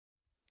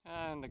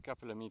And a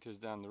couple of meters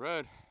down the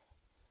road,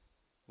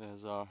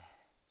 there's our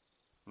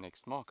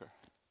next marker.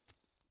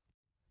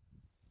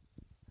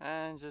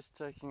 And just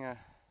taking a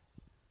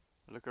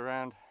look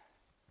around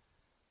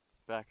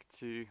back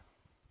to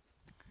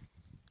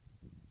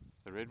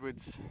the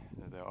redwoods.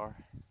 There they are,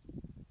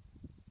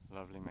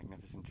 lovely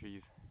magnificent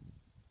trees.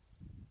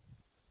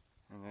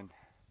 And then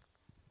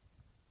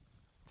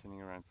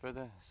turning around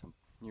further, some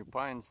new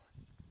pines,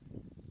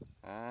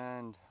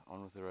 and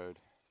on with the road.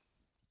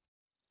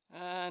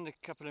 And a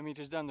couple of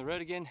meters down the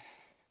road again,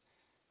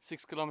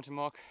 6 kilometer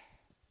mark,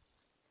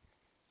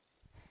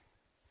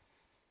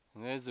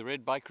 and there's the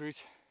red bike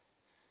route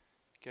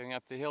going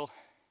up the hill,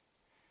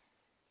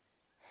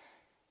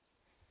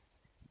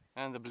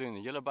 and the blue and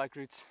the yellow bike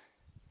routes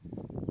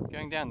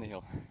going down the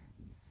hill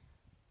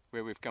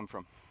where we've come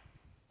from.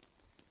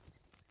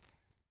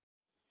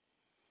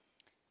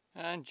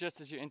 And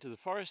just as you enter the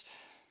forest,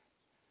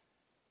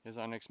 here's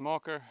our next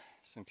marker,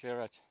 St.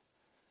 Clairet,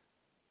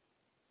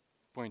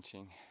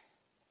 pointing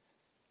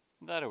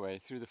that away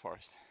through the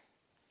forest.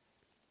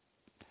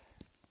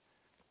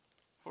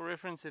 For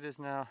reference, it is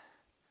now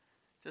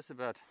just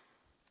about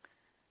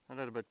a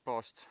little bit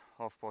past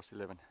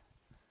 11:30.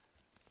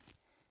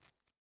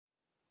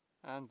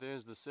 And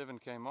there's the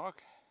 7K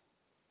mark,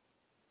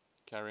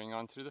 carrying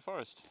on through the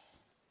forest.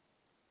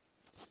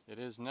 It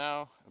is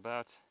now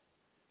about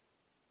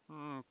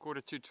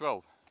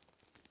 11:45.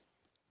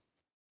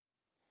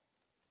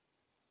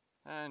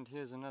 And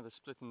here's another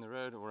split in the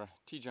road, or a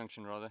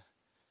T-junction rather.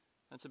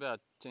 That's about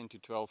 10 to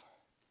 12.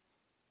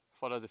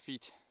 Follow the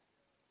feet,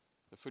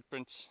 the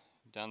footprints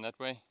down that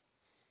way.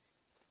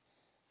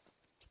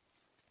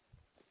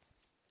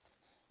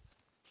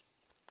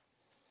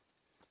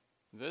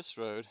 This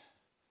road,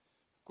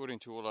 according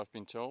to all I've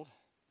been told,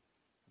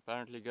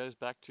 apparently goes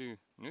back to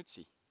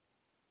Nutsi.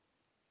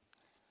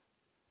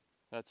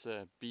 That's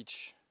a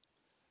beach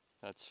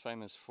that's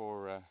famous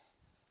for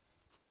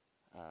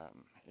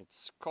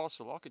its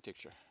castle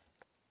architecture.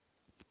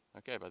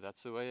 Okay, but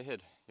that's the way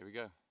ahead. Here we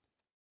go.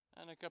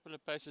 And a couple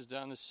of paces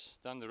down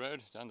the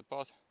road, down the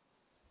path.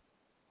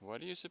 What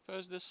do you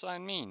suppose this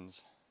sign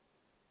means?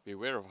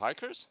 Beware of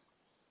hikers?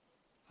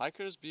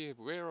 Hikers,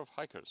 beware of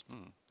hikers.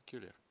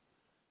 Peculiar.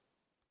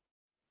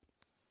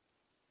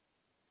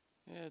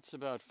 Yeah, it's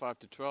about 5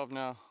 to 12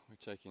 now. We're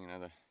taking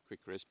another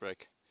quick rest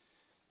break.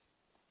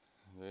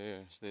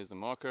 There's the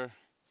marker.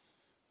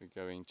 We're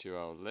going to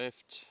our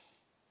left.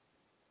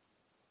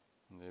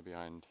 And there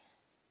behind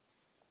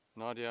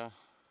Nadia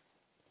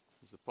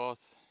is the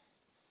path.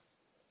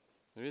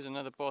 There is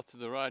another path to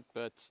the right,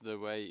 but the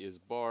way is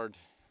barred.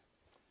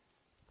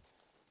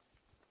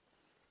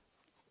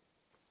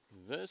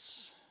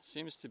 This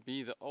seems to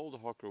be the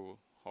old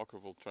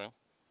Hawkerville Trail.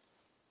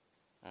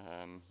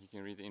 You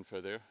can read the info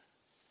there.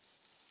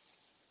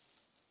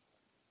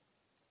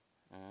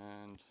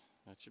 And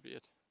that should be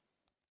it.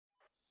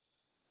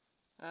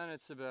 And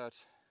it's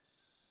about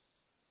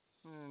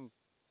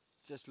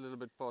just a little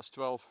bit past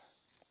 12,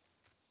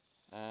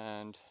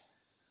 and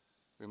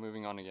we're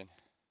moving on again.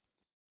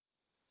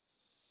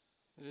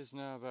 It is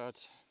now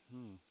about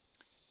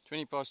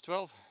 20 past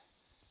 12.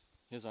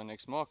 Here's our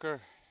next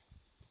marker,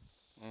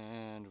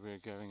 and we're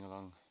going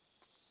along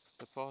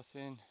the path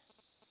in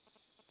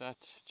that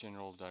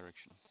general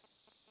direction.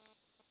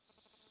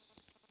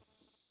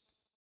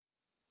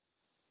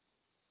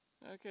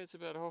 Okay, it's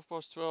about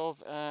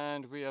 12:30,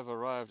 and we have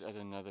arrived at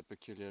another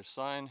peculiar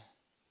sign,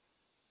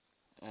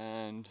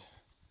 and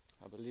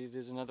I believe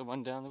there's another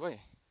one down the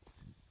way.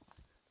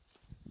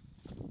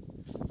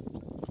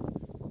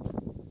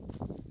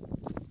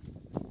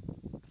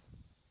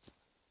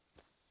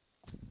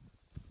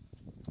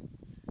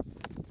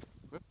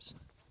 Whoops.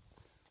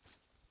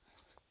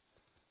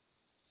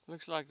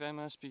 Looks like they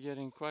must be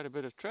getting quite a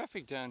bit of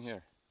traffic down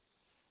here.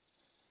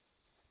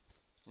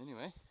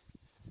 Anyway,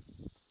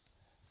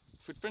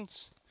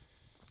 footprints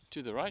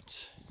to the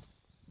right,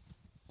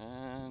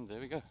 and there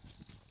we go.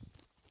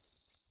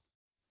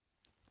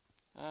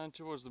 And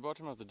towards the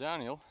bottom of the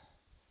downhill,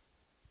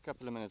 a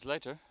couple of minutes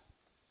later,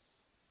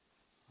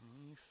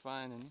 you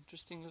find an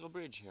interesting little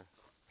bridge here.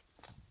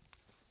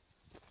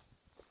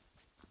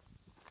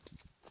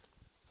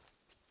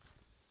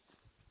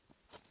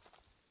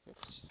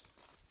 Oops,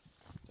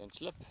 don't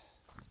slip.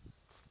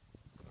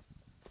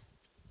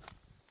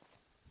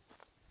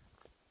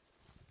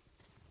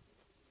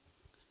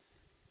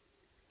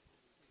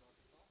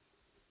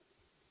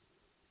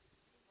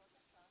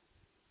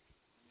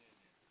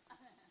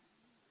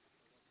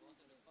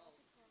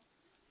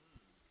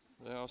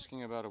 They're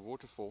asking about a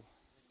waterfall.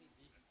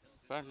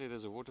 Apparently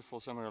there's a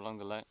waterfall somewhere along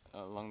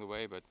the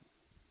way, but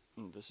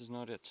this is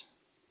not it.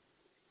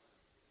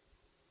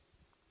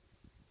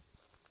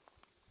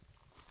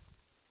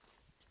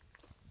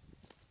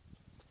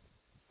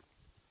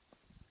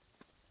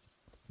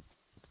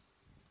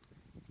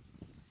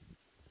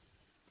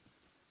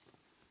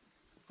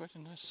 Quite a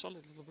nice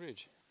solid little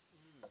bridge.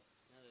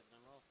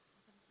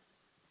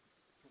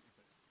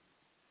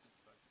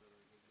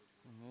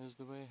 And there's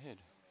the way ahead,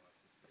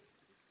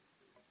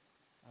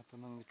 up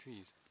among the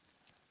trees.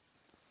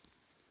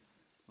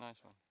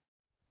 Nice one.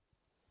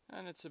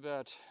 And it's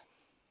about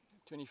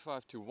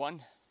 25 to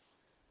 1,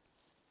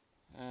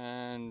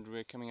 and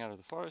we're coming out of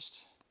the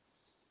forest.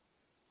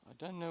 I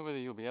don't know whether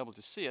you'll be able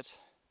to see it,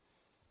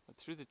 but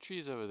through the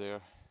trees over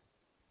there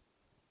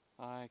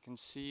I can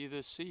see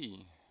the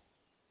sea.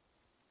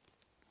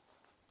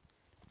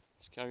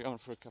 Let's carry on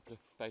for a couple of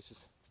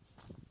paces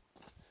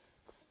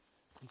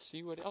and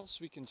see what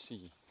else we can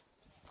see.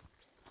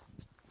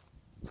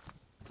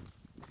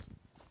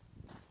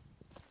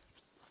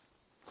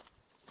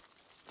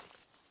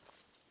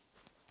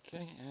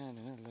 Okay, and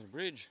another little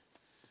bridge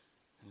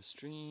and a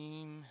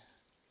stream.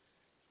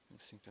 I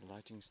think the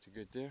lighting's too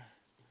good there.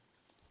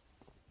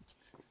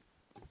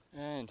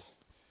 And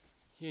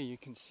here you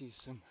can see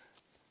some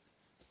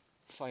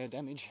fire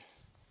damage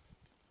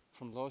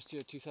from last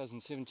year,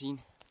 2017.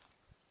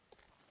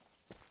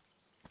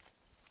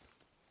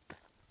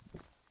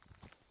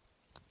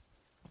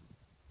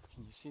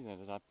 Can you see that?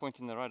 As I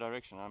point in the right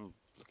direction, I'm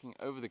looking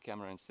over the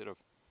camera instead of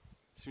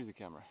through the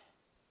camera.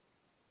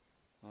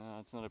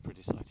 It's not a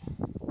pretty sight.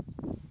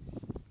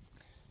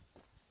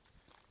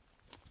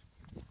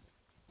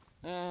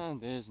 And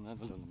there's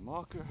another little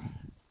marker.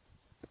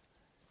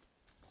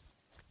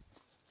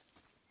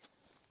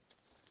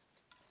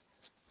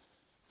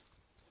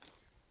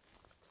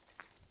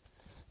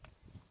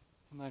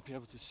 You might be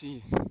able to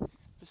see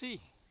the sea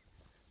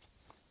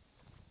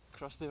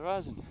across the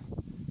horizon.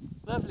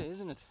 Lovely,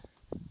 isn't it?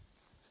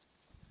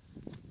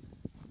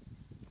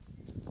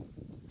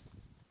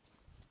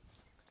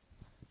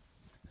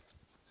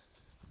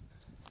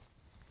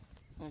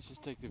 Let's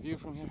just take the view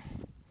from here.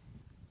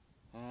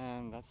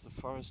 And that's the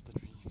forest that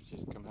we've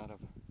just come out of.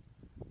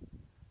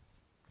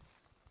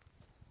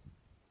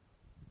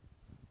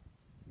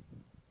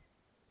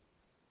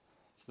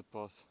 It's the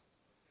path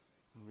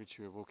on which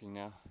we're walking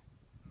now,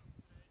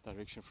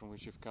 direction from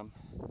which we've come,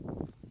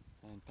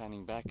 and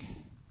panning back.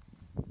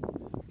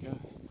 There we go.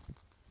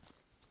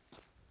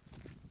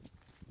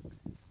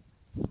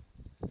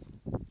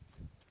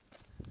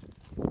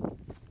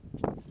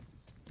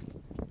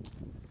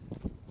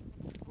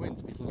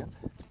 Wind's picking up.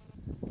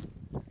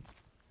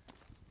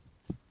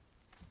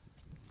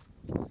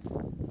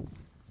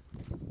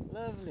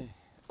 Lovely.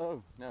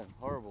 Oh no,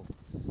 horrible.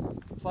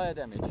 Fire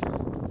damage.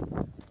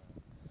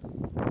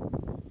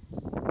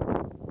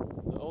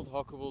 The old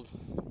Hockerwold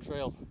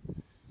trail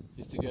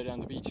used to go down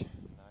the beach.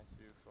 Nice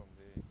view from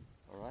the...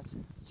 Alright,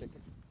 let's check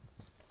it.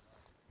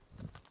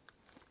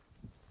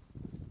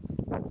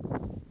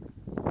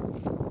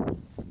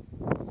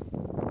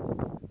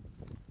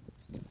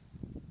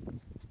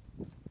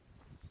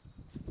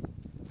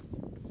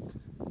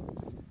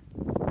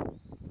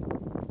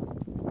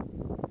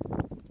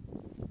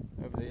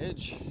 Over the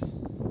edge.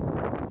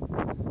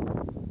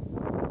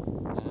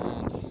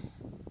 And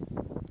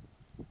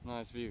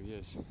nice view,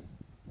 yes.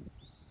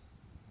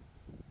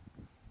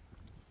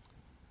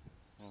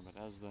 Yeah, but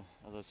as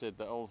I said,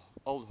 the old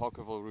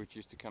Hockerville route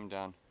used to come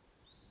down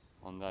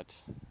on that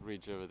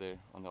ridge over there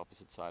on the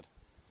opposite side,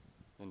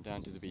 then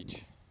down to the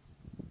beach,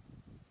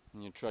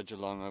 and you trudge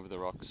along over the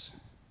rocks,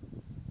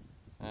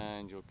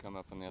 and you'll come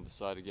up on the other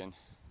side again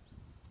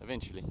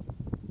eventually.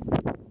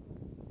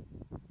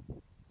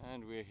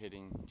 And we're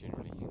heading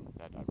generally in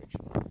that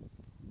direction.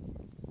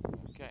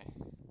 Okay.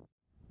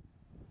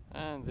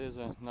 And there's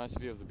a nice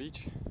view of the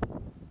beach.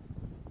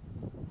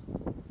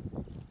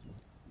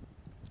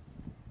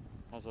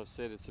 As I've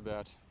said, it's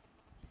about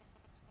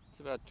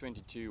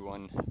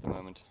 22:01 at the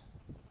moment.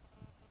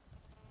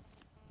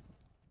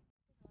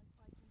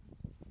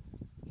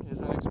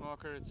 Here's our next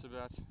marker. It's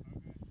about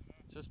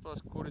just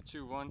past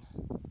 1:45,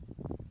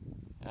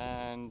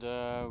 and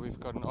we've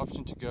got an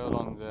option to go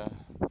along the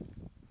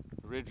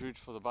red route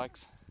for the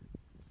bikes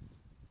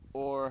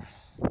or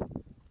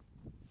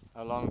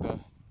along the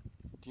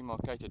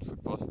demarcated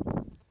footpath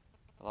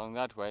along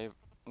that way.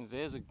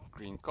 There's a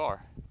green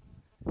car.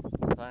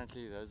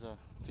 Apparently those are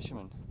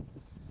fishermen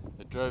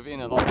that drove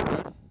in along the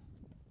road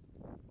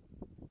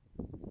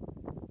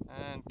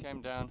and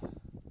came down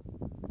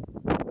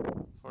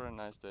for a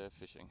nice day of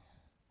fishing,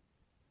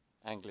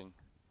 angling.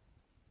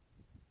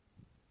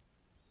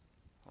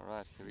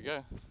 Alright, here we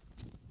go.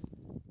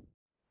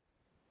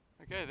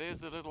 Okay, there's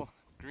the little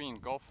green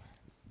Golf,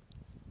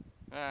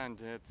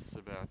 and it's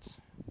about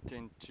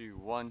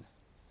 10:01.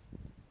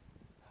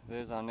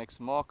 There's our next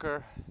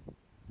marker,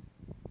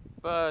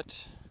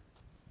 but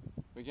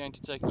we're going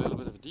to take a little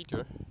bit of a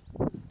detour.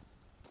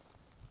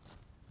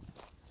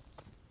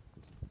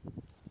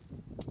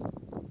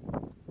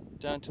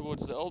 Down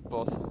towards the old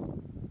path,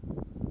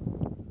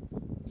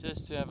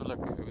 just to have a look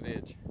over the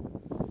edge.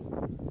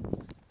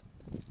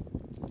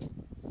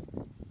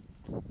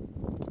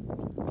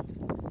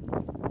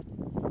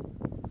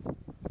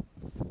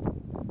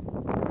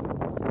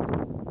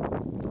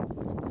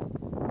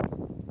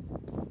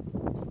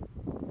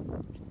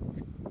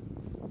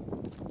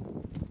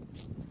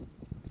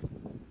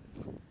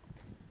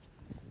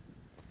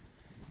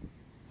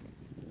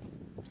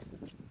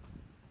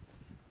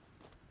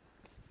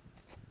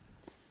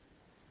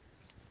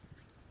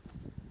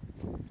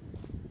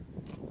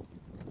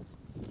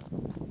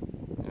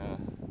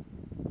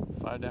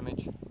 Fire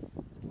damage.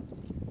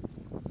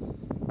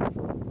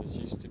 This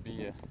used to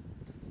be a...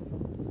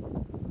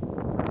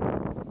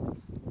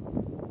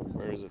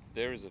 Where is it?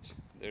 There is it.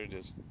 There it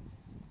is.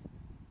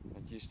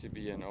 It used to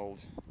be an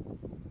old,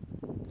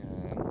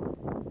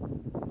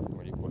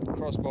 what do you call it?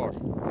 Crossbar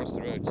across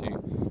the road to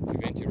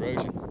prevent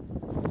erosion.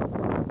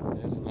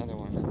 There's another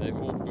one, and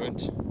they've all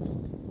burnt.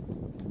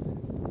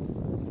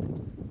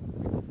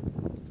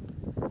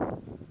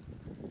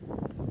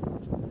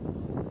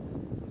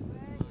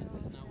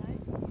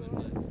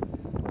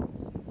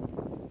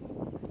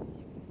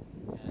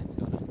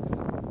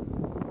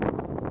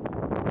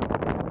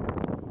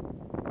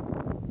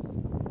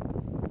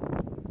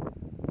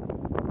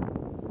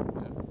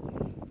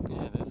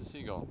 Yeah, there's a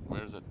seagull.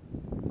 Where is it?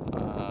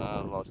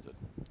 I lost it.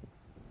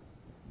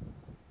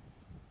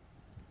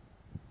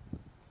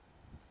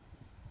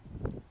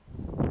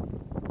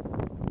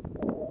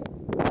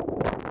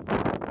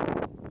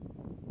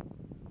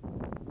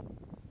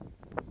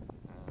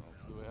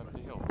 That's the way up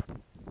the hill.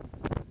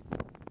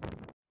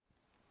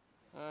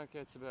 Okay,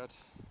 it's about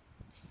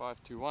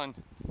 5 to 1.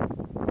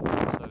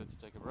 Decided to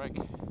take a break.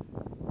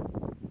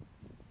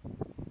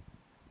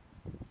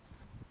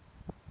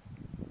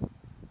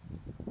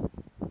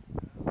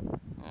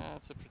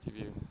 That's a pretty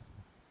view.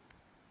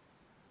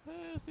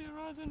 There's the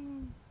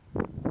horizon.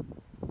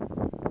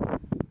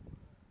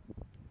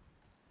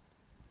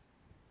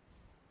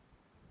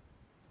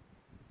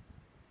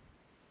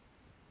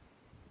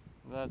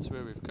 That's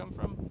where we've come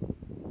from.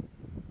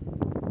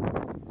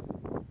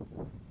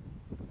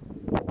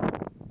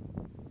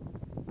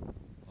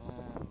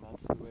 And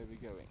that's the way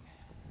we're going.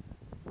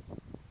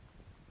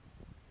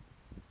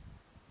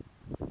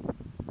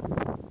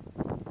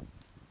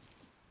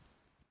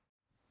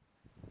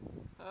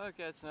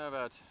 Okay, it's now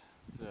about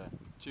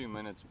 2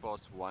 minutes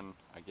past 1,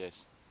 I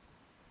guess.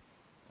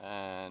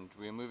 And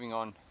we're moving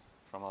on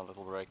from our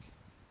little break.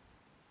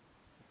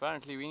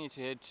 Apparently we need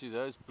to head to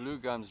those blue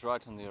gums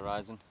right on the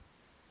horizon.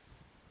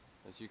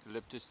 Those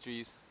eucalyptus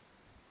trees.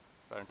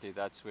 Apparently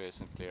that's where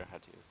St. Clair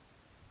Hut is.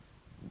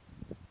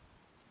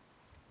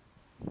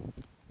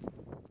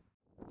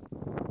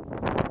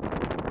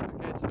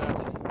 Okay, it's about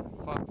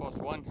 5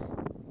 past 1.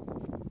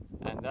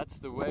 And that's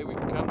the way we've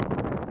come.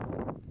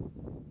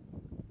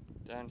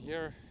 Down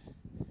here.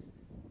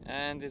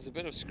 And there's a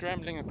bit of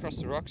scrambling across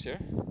the rocks here.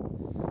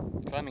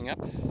 Climbing up.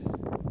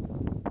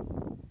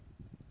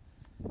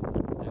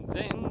 And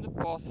then the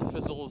path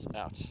fizzles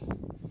out.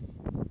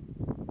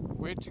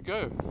 Where to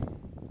go?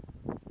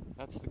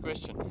 That's the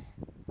question.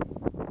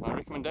 My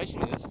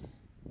recommendation is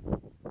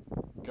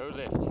go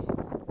left.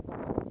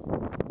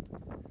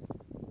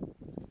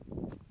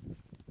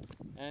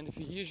 And if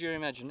you use your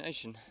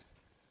imagination,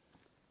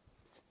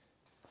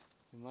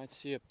 you might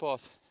see a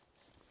path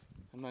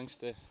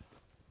amongst the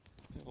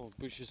little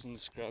bushes and the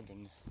scrub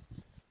and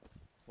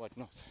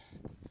whatnot.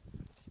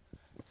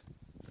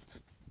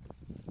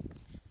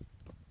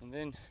 And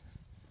then,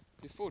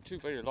 before too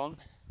very long,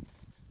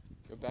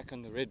 go back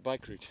on the red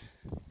bike route.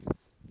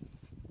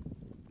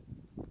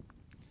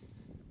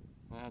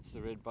 That's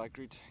the red bike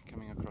route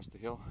coming across the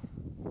hill.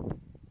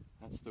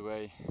 That's the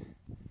way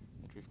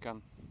that we've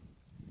come.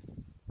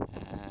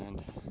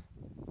 And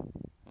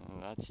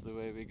that's the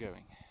way we're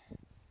going.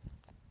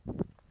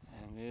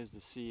 And there's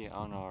the sea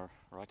on our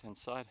right hand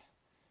side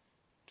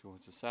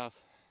towards the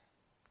south.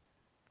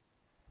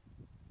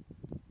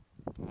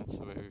 That's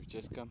the way we've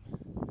just come,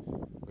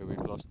 where we've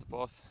lost the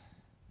path,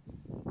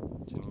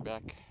 turning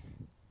back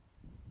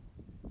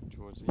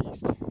towards the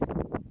east,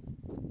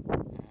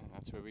 and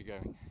that's where we're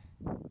going.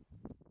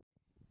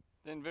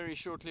 Then very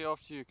shortly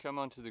after you come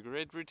onto the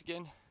red route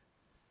again,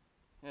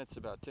 it's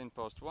about 10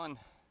 past 1.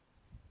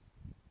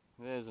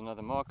 There's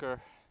another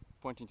marker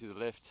pointing to the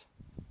left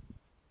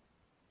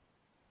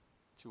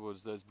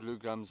towards those blue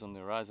gums on the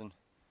horizon,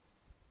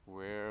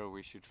 where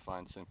we should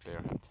find St.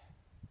 Clair Hut.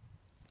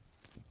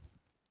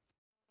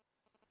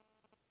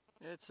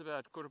 It's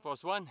about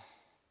 1:15,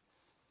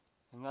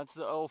 and that's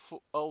the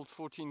old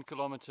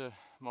 14-kilometer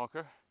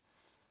marker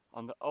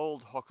on the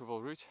old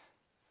Hockerville route.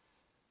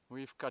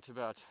 We've cut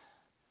about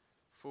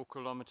 4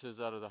 kilometers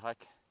out of the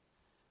hike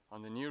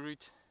on the new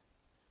route,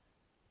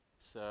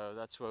 so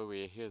that's why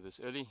we're here this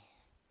early.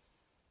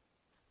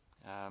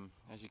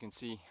 As you can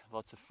see,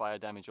 lots of fire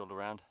damage all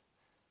around,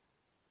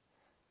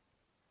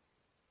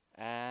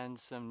 and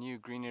some new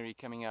greenery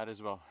coming out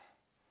as well.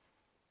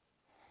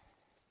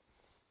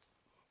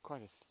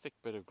 Quite a thick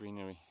bit of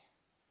greenery.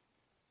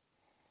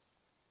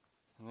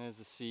 And there's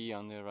the sea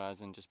on the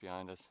horizon just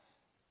behind us.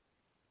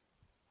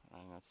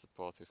 And that's the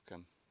path we've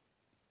come.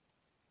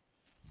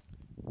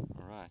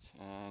 Alright,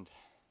 and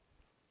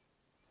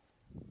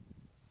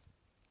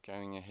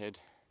going ahead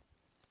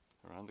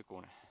around the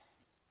corner.